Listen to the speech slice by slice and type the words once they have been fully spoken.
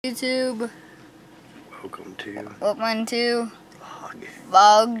YouTube. Welcome to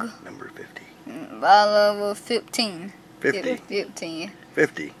vlog number 50. Vlog 15. 50. 15.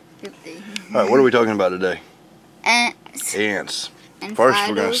 50. 50. Alright, what are we talking about today? Ants. Ants. And First,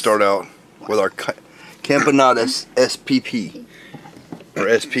 we're going to start out with our Campanata SPP. Or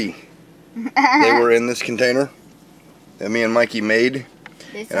SP. They were in this container that me and Mikey made.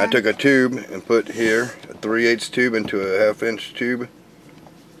 And I took a tube and put here a 3/8 tube into a 1/2 inch tube,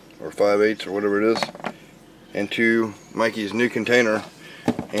 or 5/8 or whatever it is, into Mikey's new container,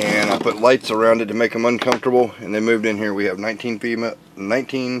 and I put lights around it to make them uncomfortable. And they moved in here. We have 19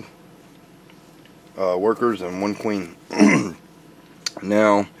 workers and 1 queen.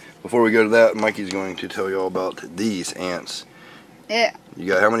 Now, before we go to that, Mikey's going to tell you all about these ants. Yeah. You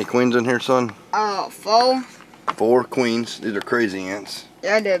got how many queens in here, son? 4. 4 queens. These are crazy ants. They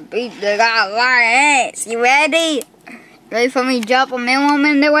got a lot of ants. You ready? Ready for me to drop them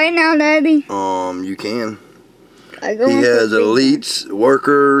in the way now, Daddy? You can. He has elites,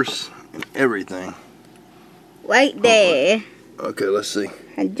 workers, and everything. Right there. Okay, let's see.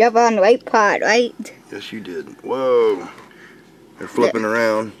 I drop on the right part, right? Yes, you did. Whoa. They're flipping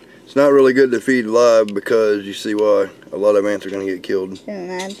around. It's not really good to feed live because you see why. A lot of ants are going to get killed.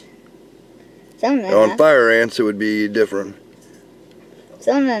 On fire ants, it would be different.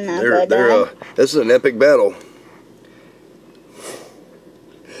 This is an epic battle.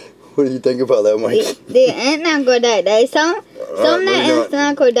 What do you think about that, Mike? The ant not gonna die. Some of the ants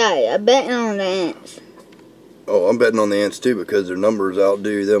not gonna die. I'm betting on the ants. Oh, I'm betting on the ants too because their numbers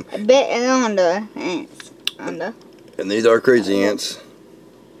outdo them. I'm betting on the ants. And these are crazy ants.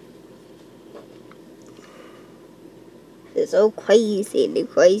 They're so crazy. They're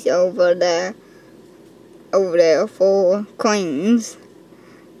crazy over there. Over there, 4 queens.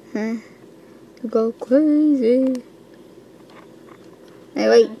 Huh? They go crazy. Hey,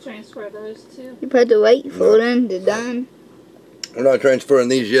 wait. Transfer those two. You put the wait for them to done. We're not transferring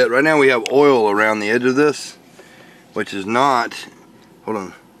these yet. Right now we have oil around the edge of this, which is not. Hold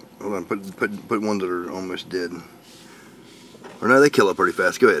on. Put ones that are almost dead. Or no, they kill up pretty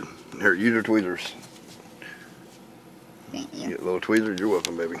fast. Go ahead. Here, use your tweezers. Thank you. Get a little tweezers. You're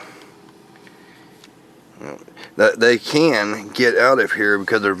welcome, baby. They can get out of here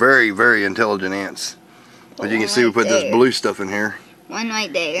because they're very, very intelligent ants. As you can see, we put this blue stuff in here. One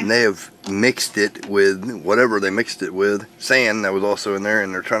right there. And they have mixed it with whatever they mixed it with. Sand that was also in there,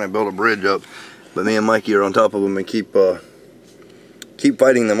 and they're trying to build a bridge up. But me and Mikey are on top of them and keep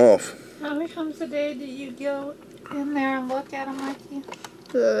fighting them off. How many times a day do you go in there and look at them, Mikey?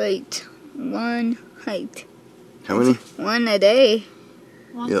 Right. One height. How many? 1 a day.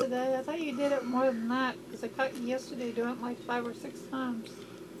 Once a day? I thought you did it more than that, because I caught you yesterday doing it like 5 or 6 times.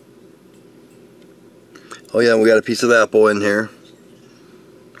 Oh yeah, we got a piece of apple in here.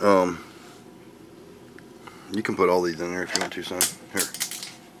 You can put all these in there if you want to, son. Here.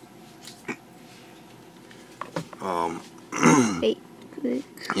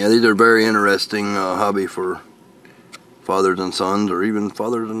 Yeah, these are very interesting hobby for fathers and sons, or even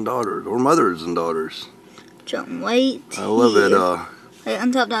fathers and daughters, or mothers and daughters. Jump right. I love it. Right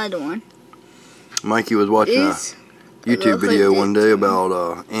on top of the other one. Mikey was watching a YouTube video one day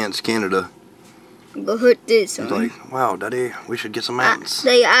about Ants Canada. Go hurt this one. He's like, wow, Daddy, we should get some ants.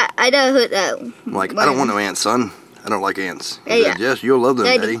 I don't hurt that one. I'm like, I don't want no ants, son. I don't like ants. He said, yes, you'll love them,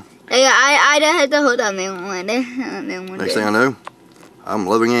 Daddy. I don't have to hurt that one. Next thing I know, I'm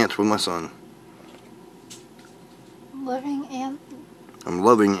loving ants with my son. Loving ants? I'm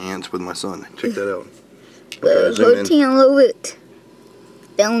loving ants with my son. Check that out. Hurting a little bit.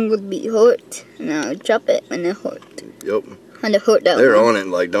 That one would be hurt. Now drop it when it hurt. Yep. When it hurt that They're one. on it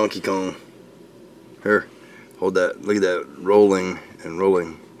like Donkey Kong. Here, hold that. Look at that, rolling and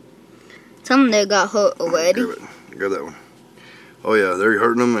rolling. Some of them got hurt already. Grab that one. Oh yeah, they're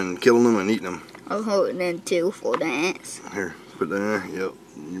hurting them and killing them and eating them. I'm hurting them too for the ants. Here, put that in there. Yep,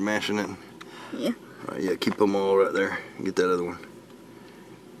 you're mashing it. Yeah. Alright, yeah, keep them all right there. Get that other one.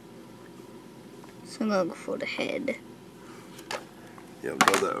 So I'm gonna go for the head. Yep,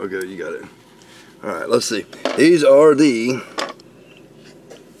 got that. Okay, you got it. Alright, let's see. These are the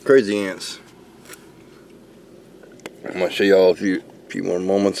crazy ants. I'm going to show y'all a few more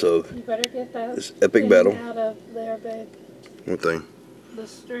moments of this epic battle. Out of there, babe. One thing. The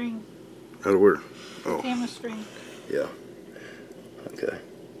string. Out of where? Oh. Camera string. Yeah. Okay.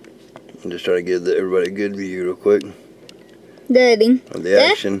 I'm just trying to give everybody a good view real quick. Daddy. Of the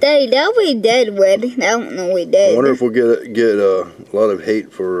action. Daddy, that'll be dead already. I don't know we dead. I wonder if we'll get a lot of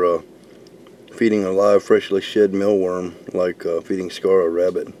hate for feeding a live, freshly shed mealworm like feeding Scar a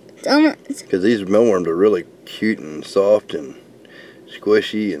rabbit. Because these mealworms are really cute and soft and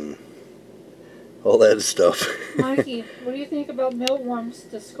squishy and all that stuff. Mikey, what do you think about mealworms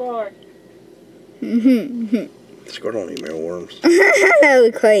discard? Discard don't eat mealworms. That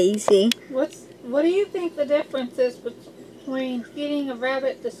was crazy. What do you think the difference is between feeding a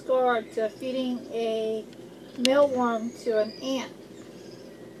rabbit discard to feeding a mealworm to an ant?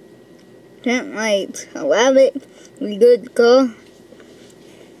 Don't like a rabbit. We good to go.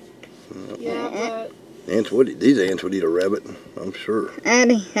 Yeah, but These ants would eat a rabbit, I'm sure.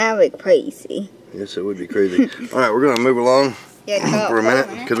 And that was crazy. Yes, it would be crazy. All right, we're gonna move along for a minute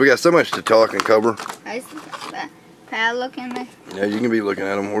because we got so much to talk and cover. Can I look in there? Yeah, you can be looking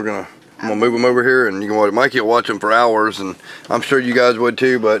at them. I'm gonna move them over here, and you can watch. Mikey will watch them for hours, and I'm sure you guys would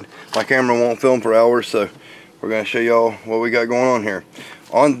too. But my camera won't film for hours, so we're gonna show y'all what we got going on here.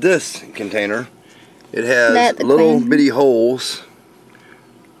 On this container, it has little bitty holes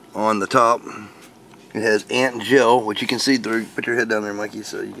on the top. It has ant gel, which you can see through. Put your head down there, Mikey,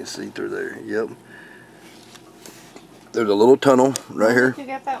 so you can see through there. Yep. There's a little tunnel right here. Where did you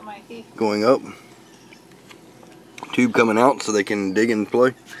get that, Mikey? Going up. Tube coming out so they can dig and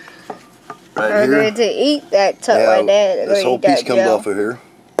play. Right here. To eat that tuck right there. This whole piece comes off of here.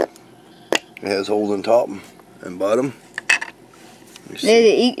 It has holes on top and bottom.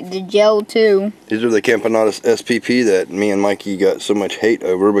 They eat the gel too. These are the Ant&P.Saz SPP that me and Mikey got so much hate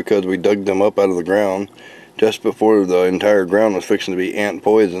over because we dug them up out of the ground just before the entire ground was fixing to be ant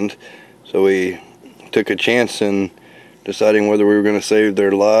poisoned. So we took a chance in deciding whether we were going to save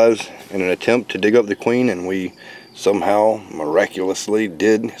their lives in an attempt to dig up the queen, and we somehow miraculously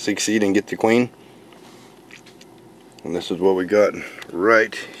did succeed and get the queen. And this is what we got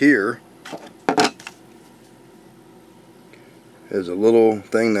right here. Is a little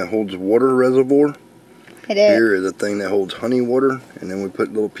thing that holds water reservoir. Here is a thing that holds honey water, and then we put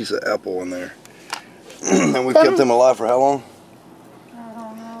a little piece of apple in there. And we kept them alive for how long?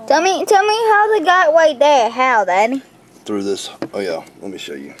 Tell me how they got right there. How, Daddy? Through this. Oh yeah, let me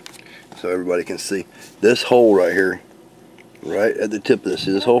show you so everybody can see. This hole right here, right at the tip of this.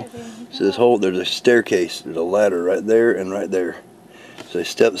 See this hole? See this hole? There's a staircase. There's a ladder right there and right there. So they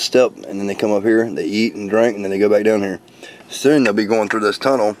step, and then they come up here, they eat and drink, and then they go back down here. Soon they'll be going through this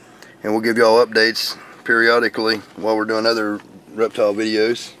tunnel, and we'll give y'all updates periodically while we're doing other reptile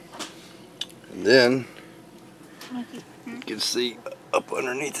videos. And then, you can see up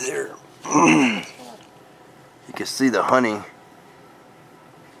underneath there, you can see the honey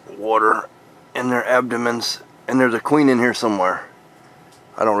water in their abdomens, and there's a queen in here somewhere.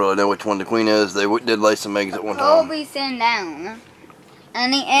 I don't really know which one the queen is. They did lay some eggs at one time. Toby sitting down.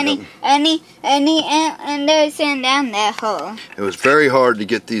 And they're sitting down that hole. It was very hard to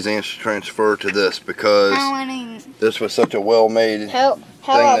get these ants to transfer to this because this was such a well-made how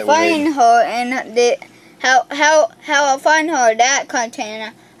I find her and how I find her that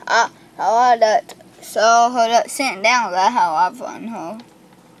container. How that saw her that sitting down. That's how I find her.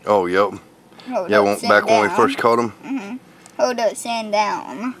 Oh, yep. Back when we first caught them. Hold up, sitting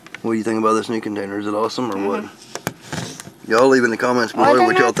down. What do you think about this new container? Is it awesome or what? Y'all leave in the comments below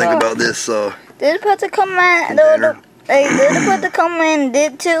what y'all think about this did they put the comment? Did they put the comment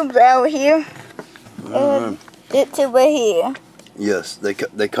did tubes out here? Did tube right here? Yes, they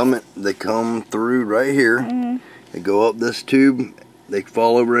come through right here. They go up this tube. They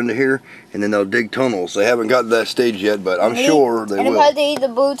fall over into here, and then they'll dig tunnels. They haven't got to that stage yet, but I'm sure they will. And if they eat the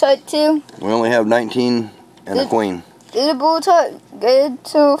blue type too? We only have 19 and a queen. Is the blue type good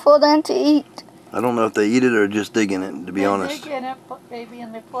for them to eat? I don't know if they eat it or just dig in it, to be honest. They dig in it, baby,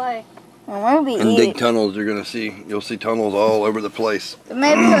 and they play. And dig tunnels, you'll see tunnels all over the place.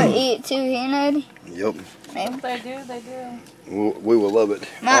 Maybe they'll eat it too, you know? Yep. Maybe. They do. We will love it.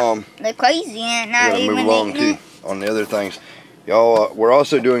 They're crazy and not even move along too on the other things. Y'all, we're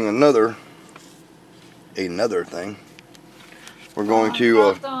also doing another thing. We're going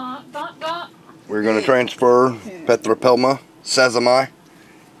to we're going to transfer Ant&P.Saz.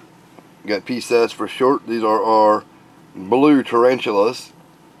 Got P.Saz for short. These are our blue tarantulas.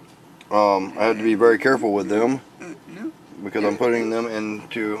 I had to be very careful with them because I'm putting them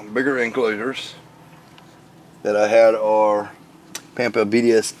into bigger enclosures that I had our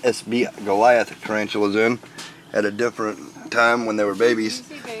Ant&P.Saz SB Goliath tarantulas in at a different time when they were babies.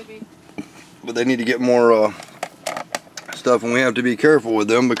 But they need to get more stuff, and we have to be careful with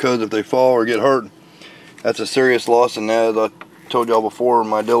them because if they fall or get hurt, that's a serious loss. And as I told y'all before,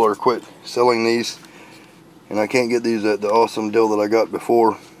 my dealer quit selling these, and I can't get these at the awesome deal that I got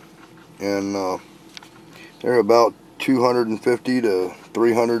before, and they're about $250 to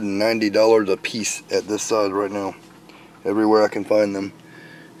 $390 a piece at this size right now, everywhere I can find them.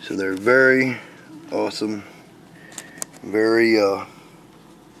 So they're very awesome, very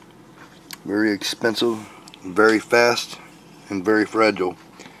Very expensive, very fast, and very fragile.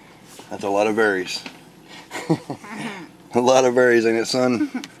 That's a lot of berries. A lot of berries, ain't it, son?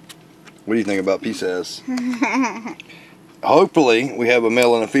 What do you think about P.Saz? Hopefully, we have a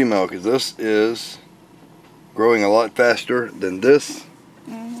male and a female, because this is growing a lot faster than this.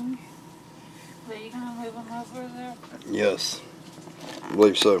 Mm-hmm. Are you going to move them over there? Yes, I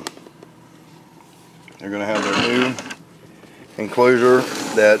believe so. They're going to have their new enclosure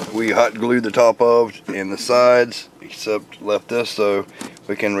that we hot glued the top of and the sides, except left this so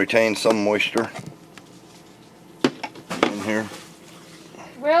we can retain some moisture in here.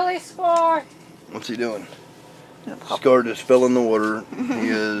 Really, Scar? What's he doing? Scar just fell in the water. He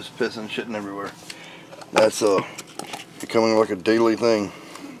is pissing, shitting everywhere. That's becoming like a daily thing.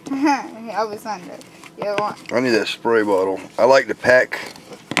 I was under. I need that spray bottle. I like to pack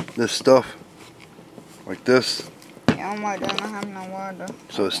this stuff like this. Yeah, I don't have no water.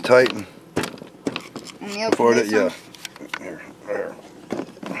 So it's tight. And Before it, yeah. Here, there.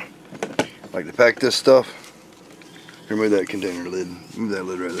 I like to pack this stuff. Remove that container lid. Move that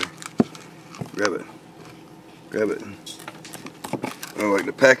lid right there. Grab it. Grab it. I like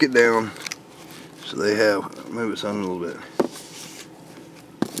to pack it down so they have, move it son a little bit.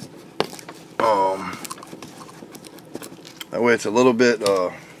 That way it's a little bit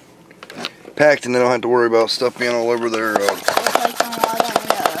packed and they don't have to worry about stuff being all over their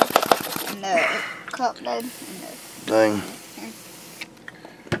thing.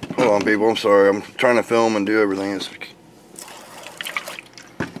 Hold on, people, I'm sorry. I'm trying to film and do everything. It's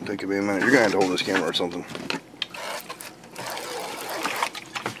take me a minute. You're gonna have to hold this camera or something.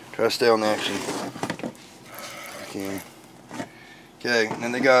 Try to stay on the action. Okay. Okay, and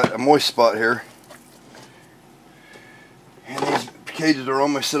then they got a moist spot here. And these cages are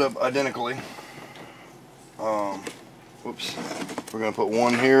almost set up identically. Whoops. We're gonna put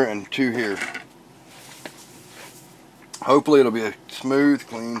one here and two here. Hopefully it'll be a smooth,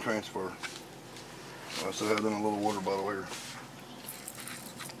 clean transfer. I also have them a little water bottle here.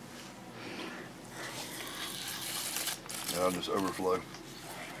 Yeah, I'll just overflow.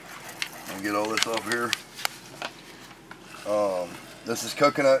 And get all this off here. This is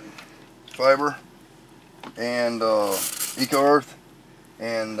coconut fiber and Eco Earth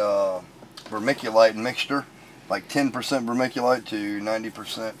and vermiculite mixture, like 10% vermiculite to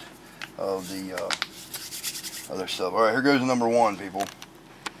 90% of the other stuff. All right, here goes number one, people.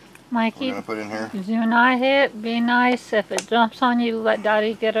 Mikey, we're gonna put in here. Do not hit. Be nice. If it jumps on you, let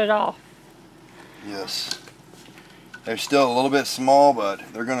Daddy get it off. Yes. They're still a little bit small, but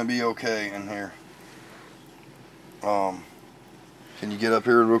they're gonna be okay in here. Can you get up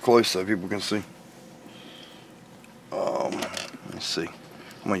here real close so people can see? Let's see.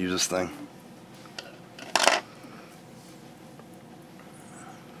 I'm gonna use this thing.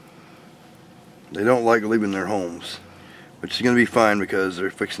 They don't like leaving their homes, which is gonna be fine because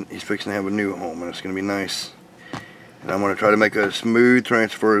he's fixing to have a new home and it's gonna be nice. And I'm gonna try to make a smooth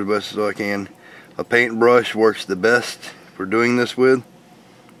transfer as best as I can. A paintbrush works the best for doing this with.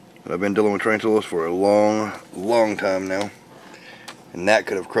 I've been dealing with tarantulas for a long time now. And that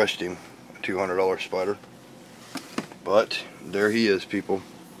could have crushed him, a $200 spider. But there he is, people.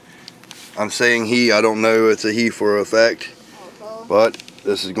 I'm saying he, I don't know it's a he for a fact. But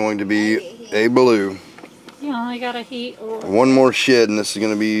this is going to be a blue. You only got a heat or... One more shed and this is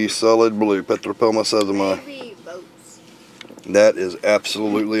going to be solid blue. Ant&P.Saz. That is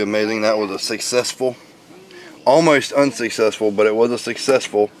absolutely amazing. That was a successful, almost unsuccessful, but it was a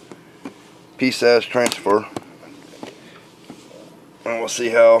successful P.Saz transfer. And we'll see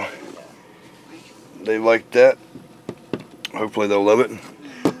how they like that. Hopefully they'll love it.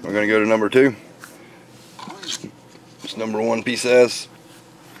 We're going to go to number two. It's number one P.Saz.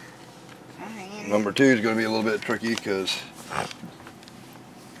 Number two is going to be a little bit tricky because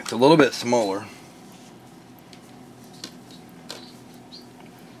it's a little bit smaller.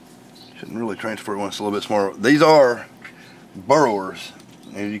 Shouldn't really transfer when it's a little bit smaller. These are burrowers,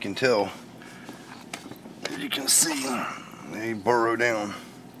 as you can tell. As you can see, they burrow down.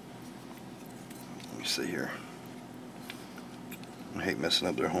 Let me see here. I hate messing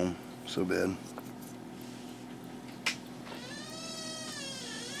up their home so bad.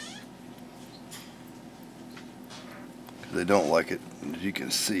 They don't like it, as you can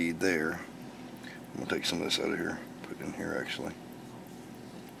see there. I'm gonna take some of this out of here, put it in here actually.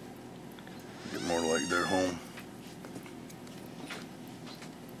 Get more like their home.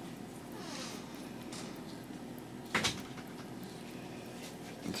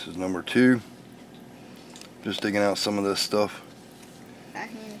 This is number two. Just digging out some of this stuff.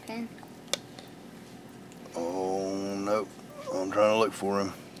 Oh, nope. I'm trying to look for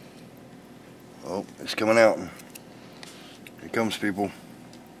him. Oh, it's coming out. Here it comes, people.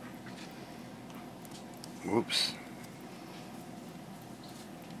 Whoops.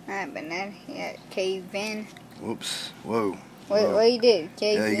 Alright, but now he got caved in. Whoops. Whoa. What you do? Caved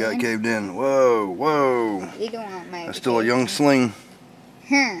in? Yeah, he got caved in. Whoa, whoa. You don't want maybe. That's still a young sling.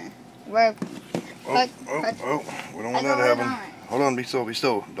 Huh. Well, Oh, we don't want that to happen. Hold on, be still, be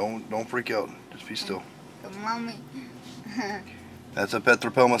still. Don't freak out. Just be still. Mommy. That's a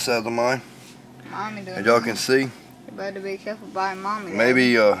Ant&P.Saz of mine. Mommy doing. As y'all can see. You better be careful by mommy.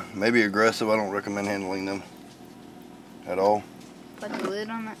 Maybe aggressive. I don't recommend handling them at all. Put the lid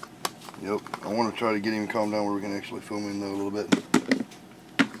on it. Yep. I want to try to get him calmed down where we can actually film him though a little bit.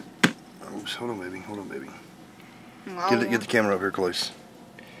 Oops, hold on, baby. Hold on, baby. Get the camera up here close.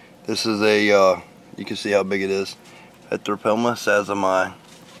 This is a, you can see how big it is. Ant&P.Saz of mine.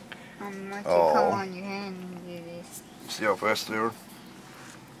 How much you come on your hand and do this? See how fast they are?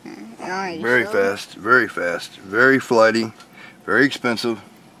 Oh, Very fast, very flighty, very expensive,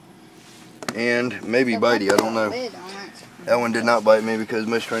 and maybe bitey, I don't know. That one did not bite me because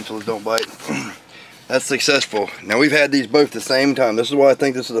most tarantulas don't bite. That's successful. Now we've had these both at the same time. This is why I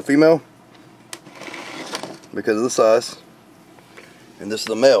think this is a female, because of the size, and this is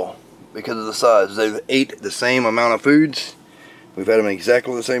the male because of the size. They've ate the same amount of foods. We've had them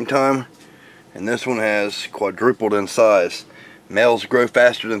exactly the same time, and this one has quadrupled in size. Males grow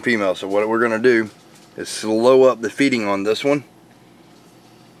faster than females, so what we're going to do is slow up the feeding on this one.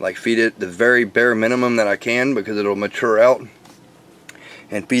 Like feed it the very bare minimum that I can because it'll mature out.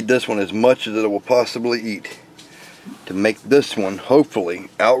 And feed this one as much as it will possibly eat. To make this one, hopefully,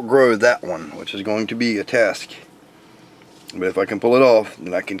 outgrow that one, which is going to be a task. But if I can pull it off,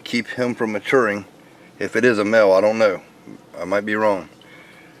 then I can keep him from maturing. If it is a male, I don't know. I might be wrong.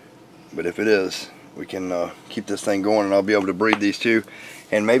 But if it is, we can keep this thing going and I'll be able to breed these two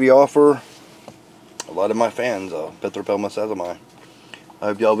and maybe offer a lot of my fans Ant&P.Saz of mine. I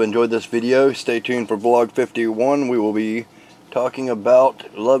hope y'all have enjoyed this video. Stay tuned for vlog 51. We will be talking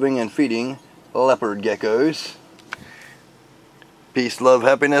about loving and feeding leopard geckos. Peace, love,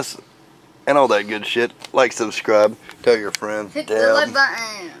 happiness, and all that good shit. Like, subscribe, tell your friends. Hit the like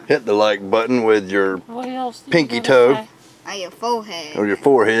button. Hit the like button with your pinky toe. Or your forehead. Or your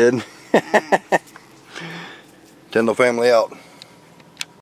forehead. Tyndall family out.